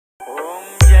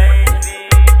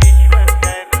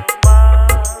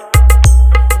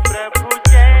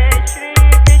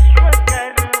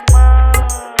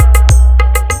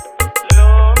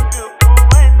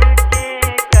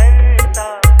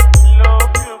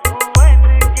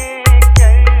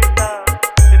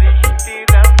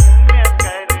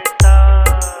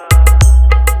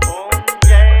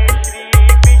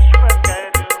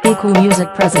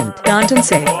Chant and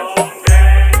say.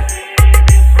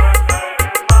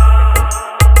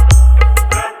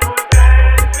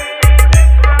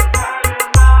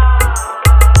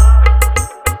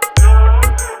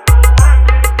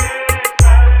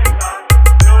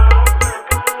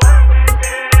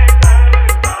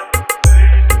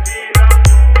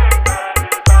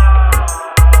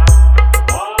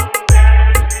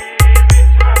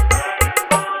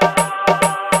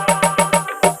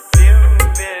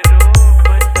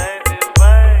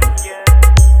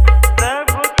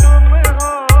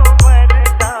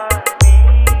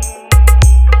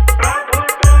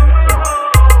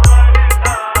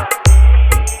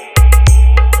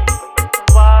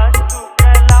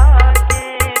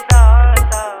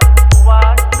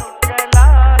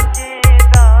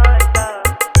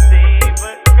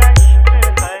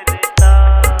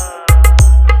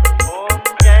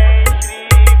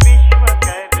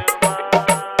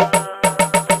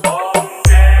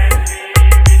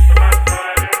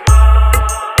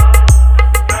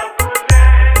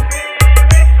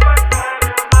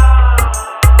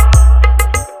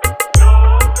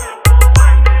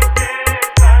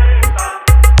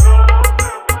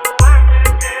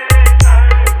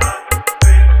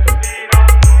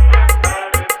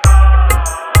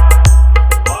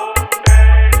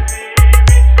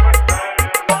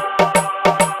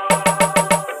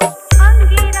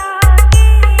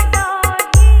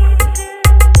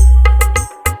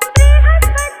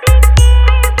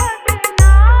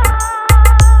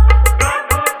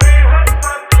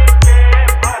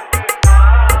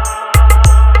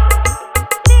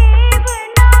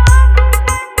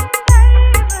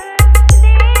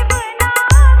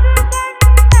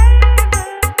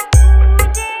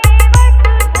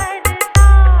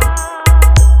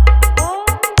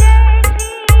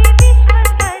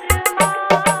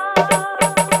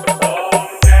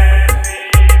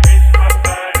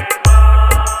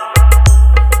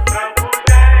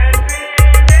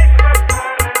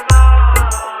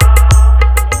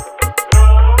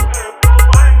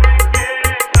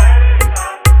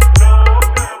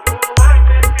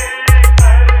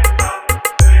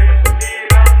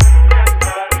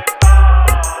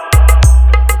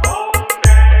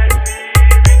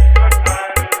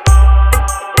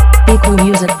 Piku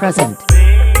music present.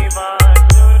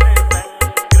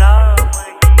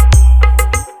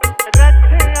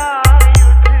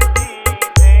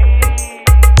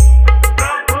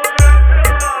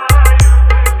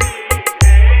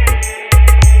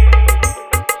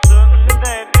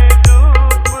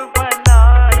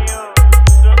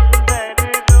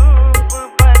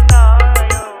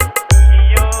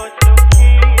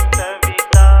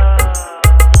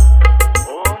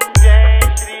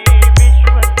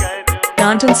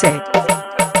 Chant and say.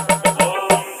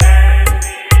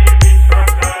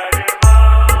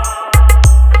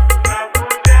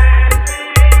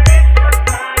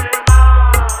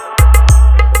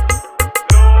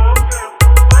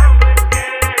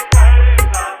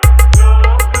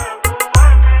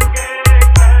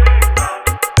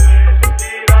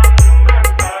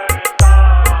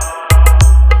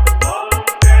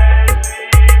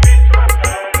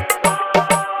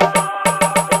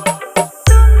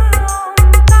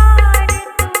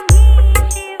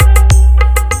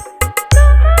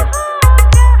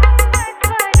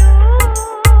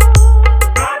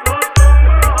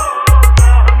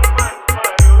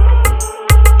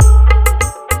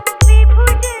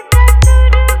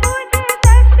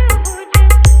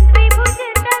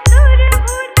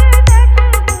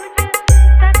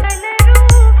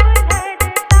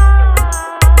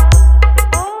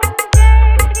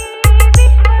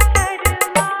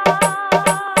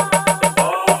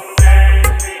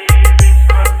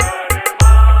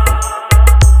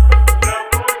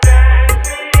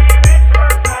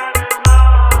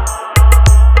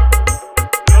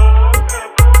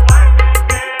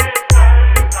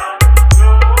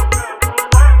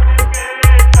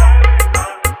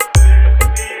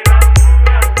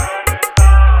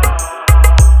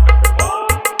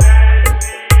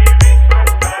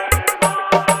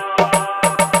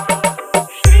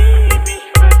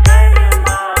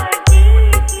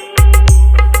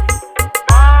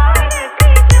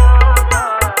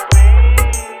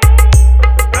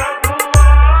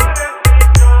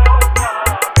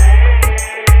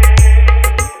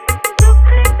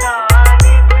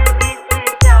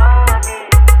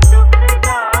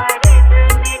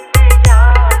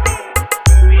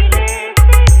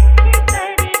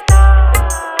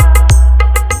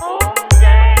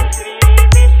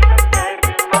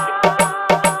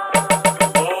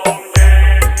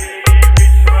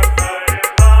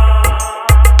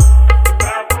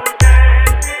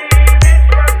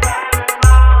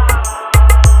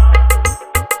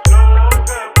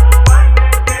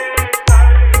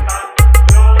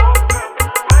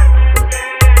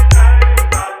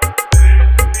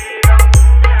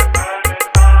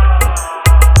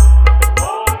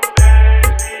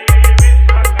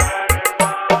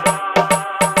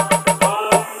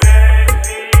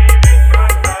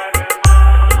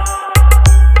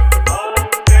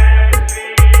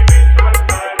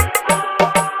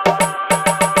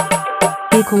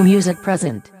 Music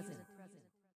present.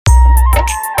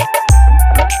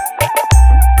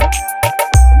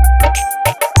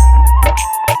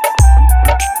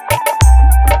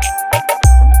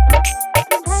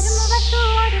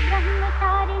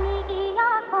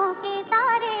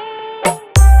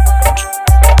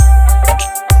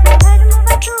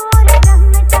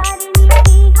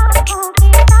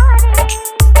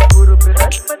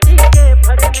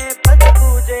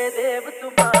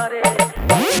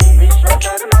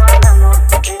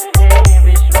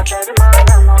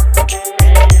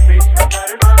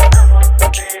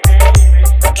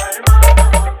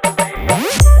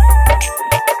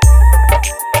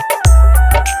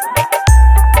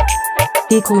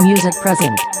 Piku Music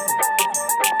present.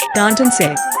 Danton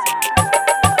say.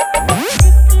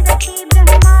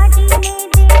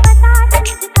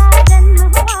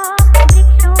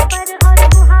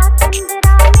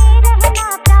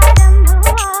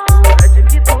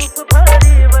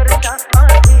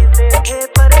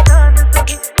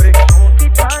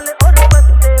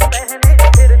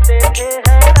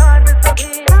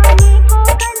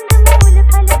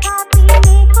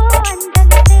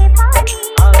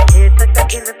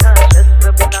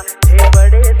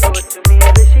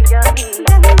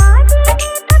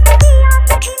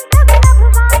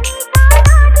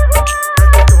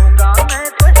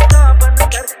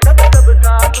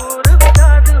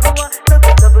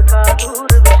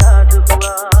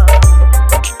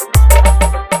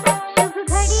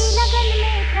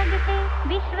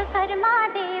 Vishwakarma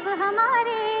देव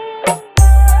हमारे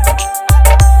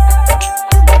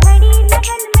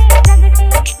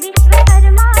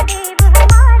विश्वकर्मा देव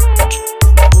हमारे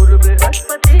गुरु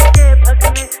बृहस्पति के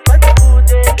भगने पद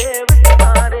पूजे देव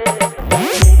तुम्हारे।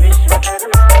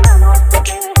 विश्वकर्मा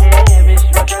नमोस्तुते हे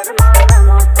विश्वकर्मा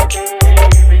नमोस्तुते हे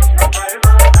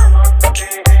विश्वकर्मा नमोस्तुते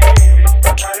हे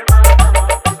विश्वकर्मा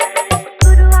नमोस्तुते।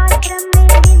 गुरु आश्रम में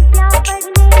विद्या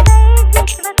पढ़ने गए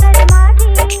विश्वकर्मा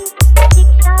जी,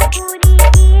 शिक्षा पूरी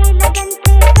किए लगन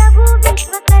से प्रभु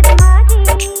विश्वकर्मा जी।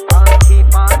 आंधी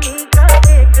पानी का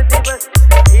एक दिवस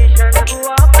भीषण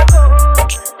हुआ प्रको,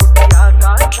 कुटिया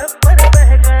का छप्पर बह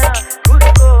गया गुरु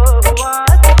को हुआ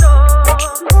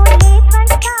अतिशोक। बोले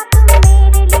त्वचा तुम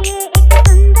मेरे लिए एक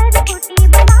सुंदर कुटी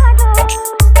बना दो,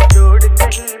 जोड़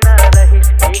कहीं ना रहे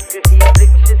एक ही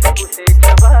वृक्ष से उसे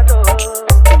छपा दो।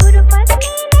 गुरु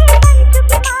पत्नी ने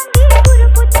कंचुकी मांगी, गुरु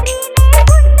पुत्री ने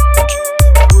कुंडल,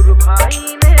 गुरु भाई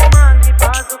ने मांगी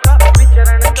पादुका,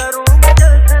 विचरण करूं मैं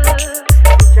जलथल,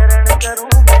 विचरण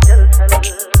करूं मैं जलथल।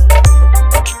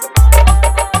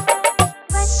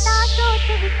 वस्ता सोच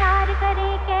विचार करे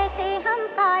कैसे हम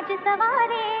काज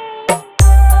सवारे,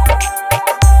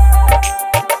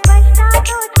 वस्ता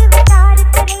सोच विचार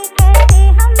करे कैसे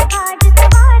हम काज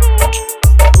सवारे।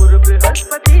 गुरु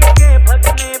बृहस्पति के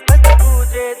भगने पद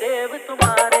पूजे देव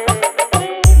तुम्हारे। हे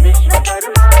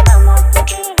विश्वकर्मा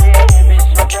नमोस्तुते हे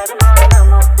विश्वकर्मा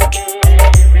नमोस्तुते हे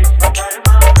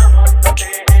विश्वकर्मा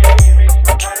नमोस्तुते हे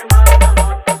विश्वकर्मा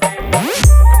नमोस्तुते।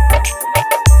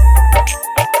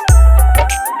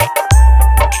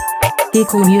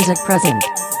 Piku Music present.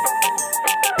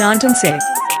 Danton say.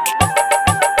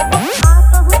 आप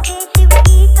पहुँचे शिव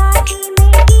की काशी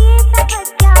में किए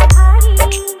तपस्या भारी,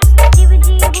 शिव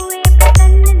जी हुए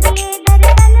प्रसन्न दिए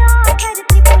दर्शन आकर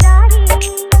त्रिपुरारी।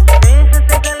 स्नेह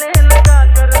से गले लगा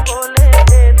कर बोले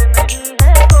भेद नहीं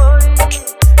है कोई,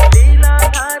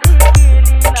 लीलाधारी की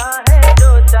लीला है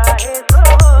जो चाहे सो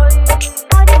होई।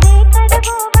 और देकर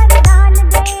वो वरदान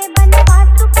गए बन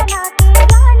वास्तुकला के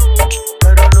ज्ञानी,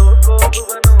 करोड़ों को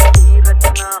भुवनों की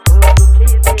रचना हो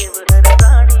दुखी देव हर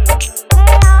प्राणी। है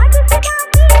आज सदा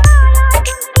की माया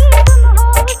तुमकी, तुम हो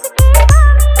उसके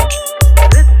स्वामी।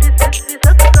 रिद्धि सिद्धि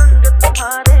सत्संग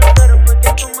तुम्हारे, कर्म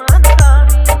के तुम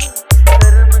अनुगामी,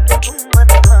 कर्म के तुम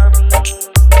अनुगामी।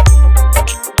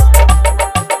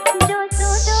 जो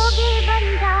सोचोगे बन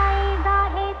जाएगा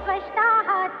हे स्पष्टा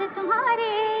हाथ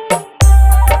तुम्हारे,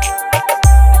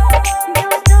 जो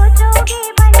सोचोगे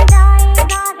बन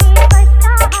जाएगा हे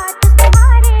स्पष्टा हाथ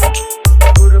तुम्हारे।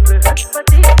 गुरु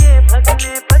बृहस्पति के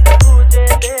भगने पद पूजे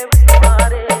देव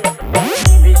तुम्हारे।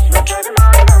 विश्वकर्मा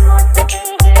नमोस्तुते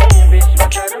हे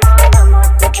विश्वकर्मा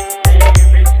नमोस्तुते हे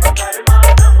विश्वकर्मा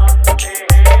नमोस्तुते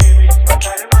हे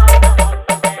विश्वकर्मा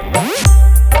नमोस्तुते।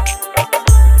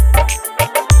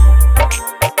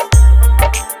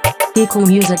 Piku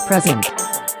Music present.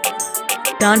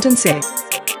 Danton say.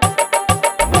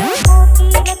 ग्रहों की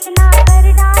रचना कर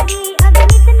डाली,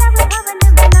 अगणित नव भवन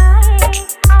बनाए,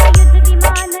 आयुध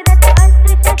विमान रथ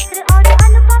अस्त्र शस्त्र और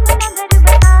अनुपम नगर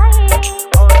बसाए।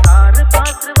 औजार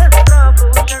पात्र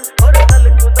वस्त्राभूषण और हल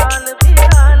कुदाल भी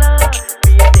डाला,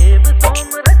 प्रिय देव सोम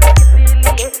रथ किसी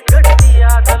लिए गढ़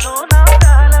दिया खलौना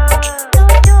डाला।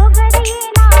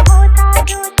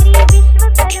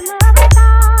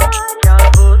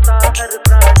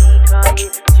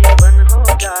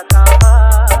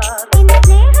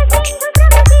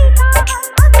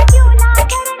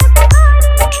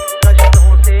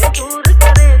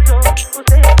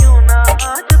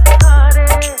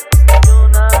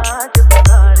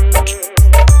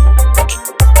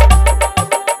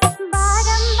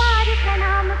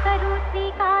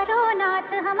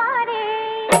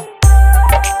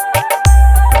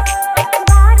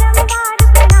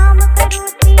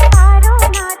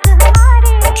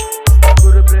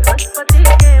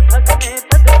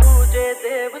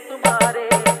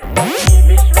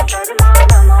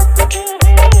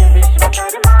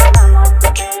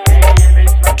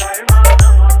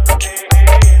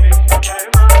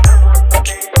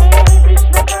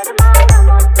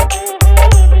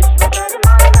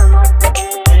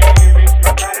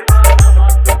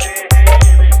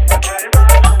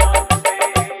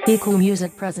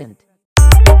 Music present.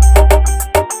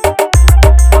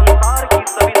 संसार की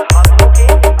सभी धातुओं के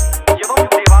एवं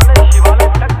देवालय शिवालय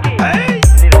तक के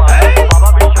निर्माता बाबा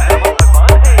विश्वकर्मा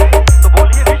भगवान हैं। तो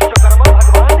बोलिए विश्वकर्मा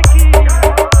भगवान की।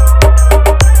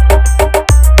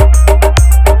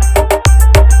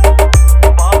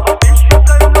 बाबा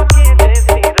विश्वकर्मा के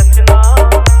जैसी रचना,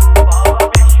 बाबा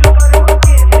विश्वकर्मा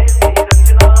के जैसी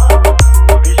रचना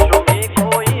विश्व में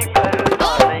कोई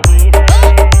करता नहीं है,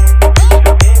 विश्व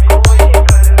में कोई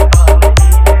करता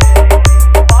नहीं है।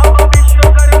 बाबा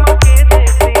विश्वकर्मा के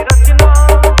जैसी रचना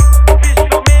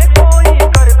विश्व में कोई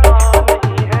करता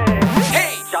नहीं है।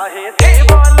 चाहे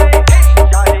देवालय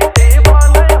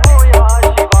हो या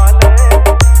शिवालय,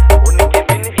 उनके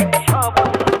बिन इच्छा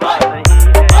बनता नहीं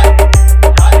है।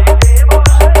 चाहे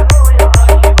देवालय हो या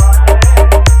शिवालय,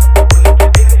 उनके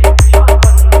बिन इच्छा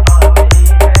बनता नहीं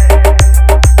है।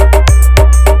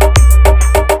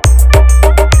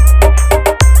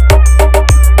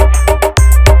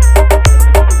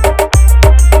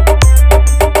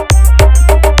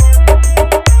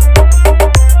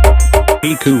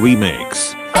 Piku Remix.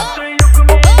 सतयुग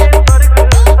में ये स्वर्ग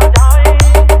सजाए,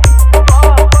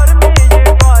 द्वापर में ये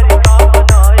द्वारिका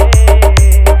बनाए।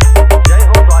 जय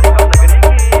हो द्वारिका नगरी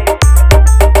की।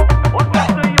 और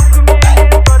सतयुग में ये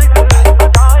स्वर्ग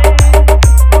सजाए,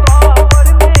 द्वापर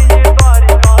में ये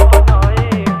द्वारिका बनाए।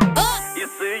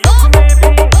 इस युग में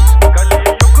भी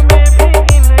कलयुग में भी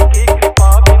इनकी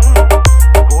कृपा बिन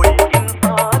कोई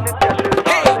इंसान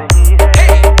चलता नहीं है।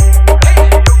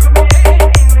 कलयुग में भी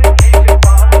इनकी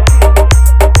कृपा बिन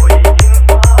कोई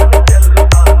इंसान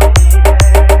चलता नहीं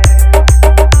है।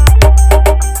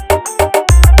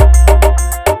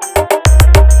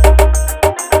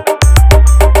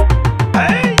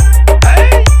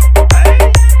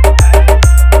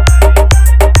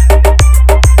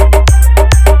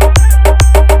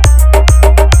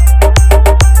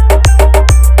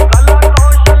 कला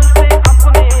कौशल से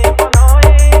अपने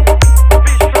बनाए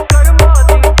विश्वकर्मा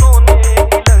जी सोने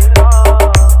की लंका।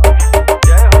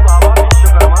 जय हो बाबा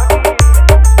विश्वकर्मा की।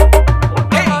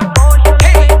 कला कौशल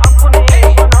से अपने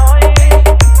बनाए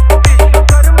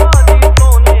विश्वकर्मा जी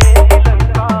सोने की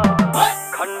लंका।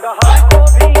 खंडहर को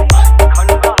भी महल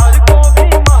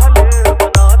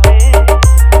बना दे,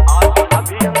 आज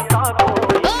अभियंता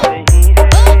कोई नहीं है।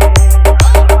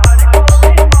 खंडहर को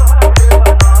भी महल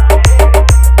बना दे,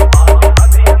 आज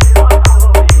अभियंता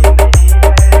कोई नहीं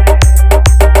है।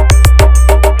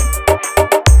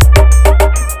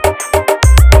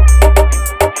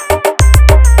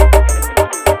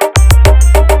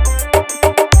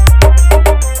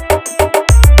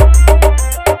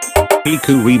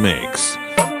 Piku Remix.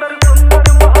 सुंदर सुंदर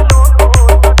महलों को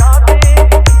सजाते,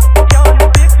 ज्ञान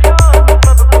विज्ञान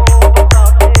सबको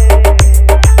बताते।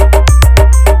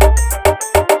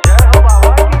 जय हो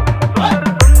बाबा की। सुंदर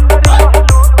सुंदर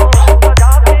महलों को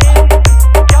सजाते,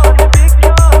 ज्ञान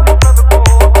विज्ञान सबको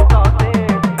बताते।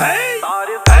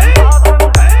 सारे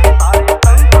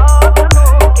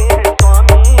संसाधनों के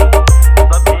स्वामी,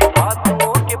 सभी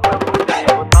बातों के प्रभु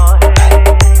देवता हैं।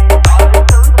 सारे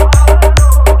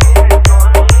संसाधनों के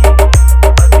स्वामी,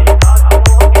 सभी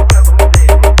बातों के प्रभु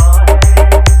देवता हैं।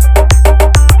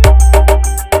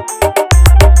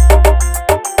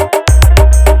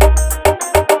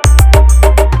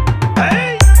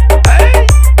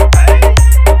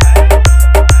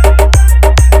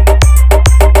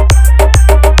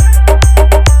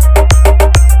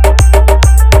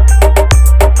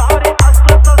 सारे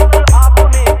अस्त्र शस्त्र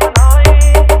आपने बनाए,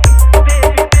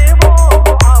 देवी देवों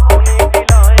को आपने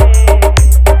दिलाए।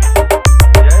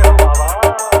 जय हो बाबा।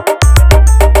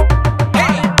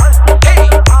 सारे अस्त्र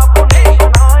शस्त्र आपने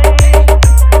बनाए,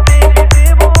 देवी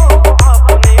देवों को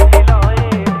आपने दिलाए।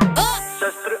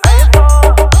 शस्त्र ऐसा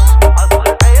अस्त्र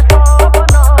ऐसा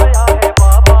बनाया है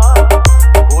बाबा,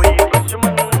 कोई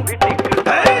दुश्मन भी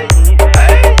टिकता नहीं है।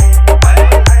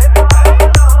 ऐसा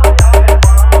बनाया है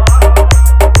बाबा,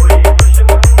 कोई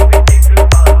दुश्मन भी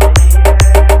टिकता नहीं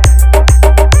है।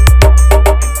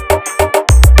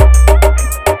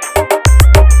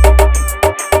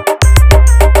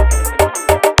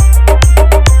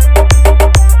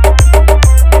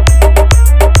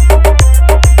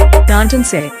 Danton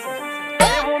say.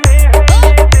 देवों में है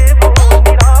ये देवों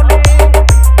निराले,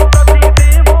 सभी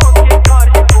देवों के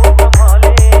कार्य को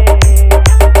संभाले।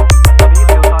 सभी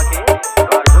देवता के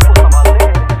कार्यों को संभालते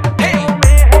हैं। देवों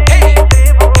में है ये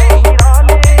देवों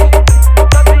निराले,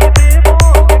 सभी देवों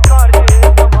के कार्य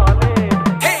संभाले।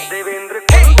 देवेंद्र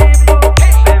कुलदीप,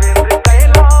 देवेंद्र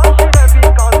कैलाश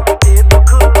रविकांत के दुख,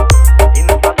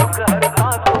 इनका दुख हरता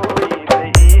कोई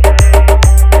नहीं है।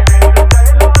 देवेंद्र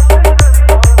कैलाश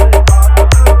रविकांत का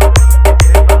दुख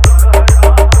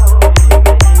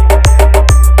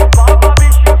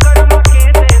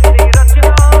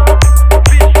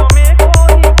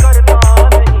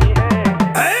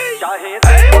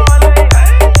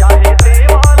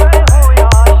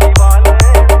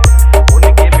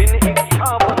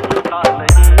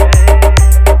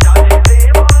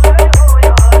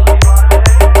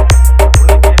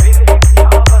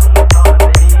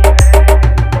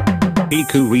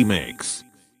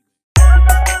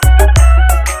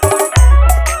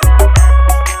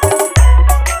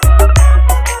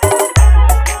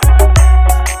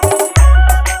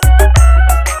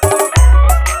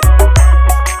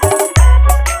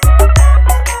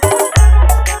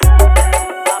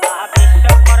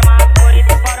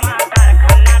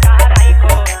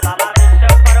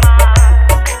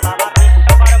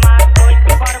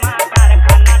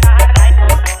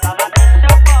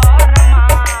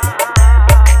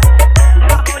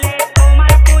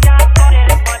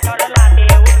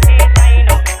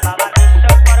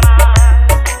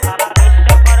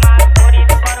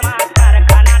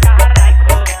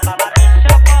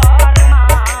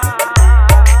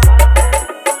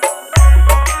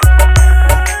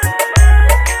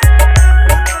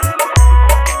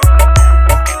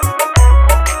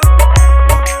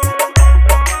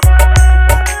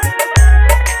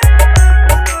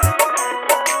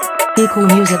Piku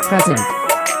Music present.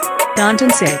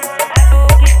 Danton Say.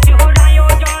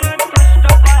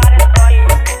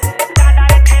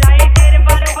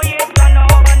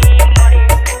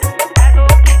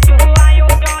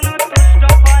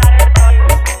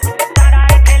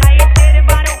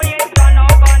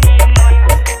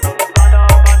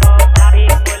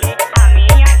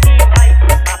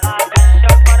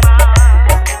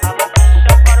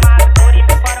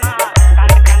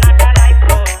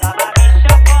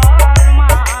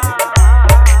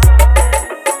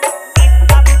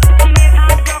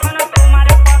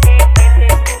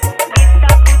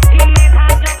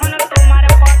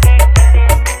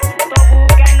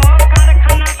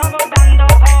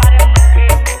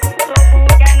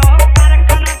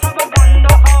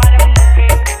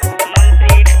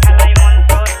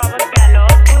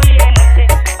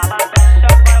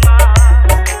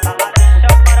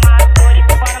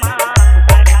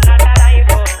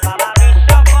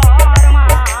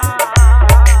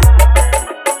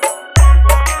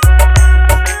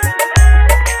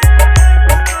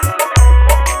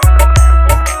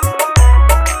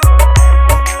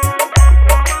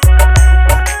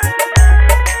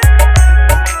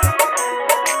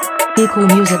 Piku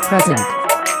Music present.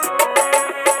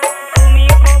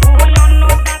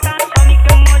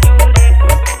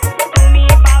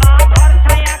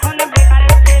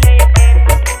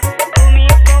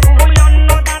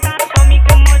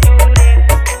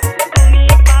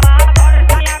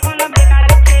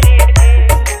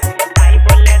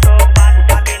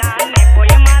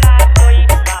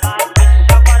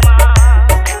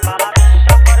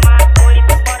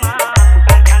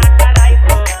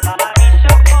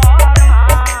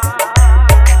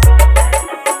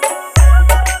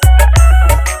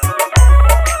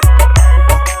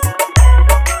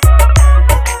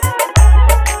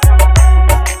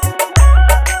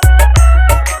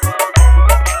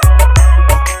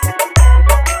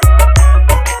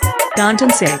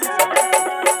 Danton Say.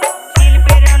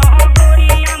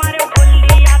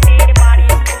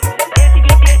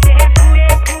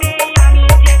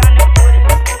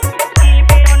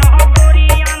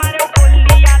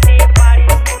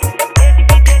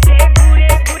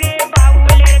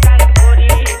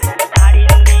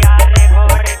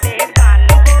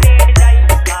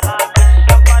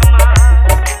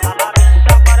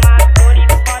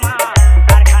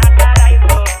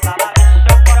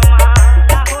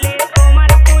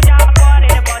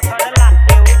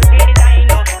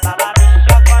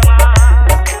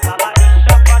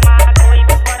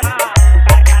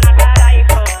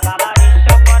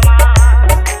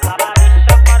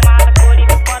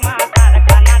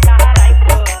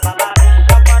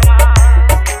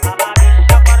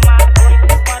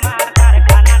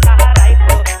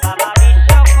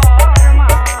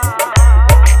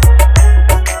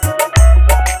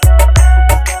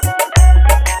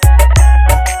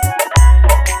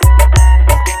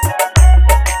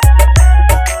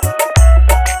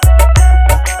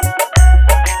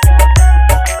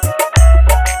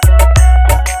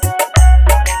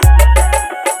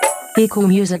 Piku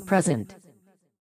Music present.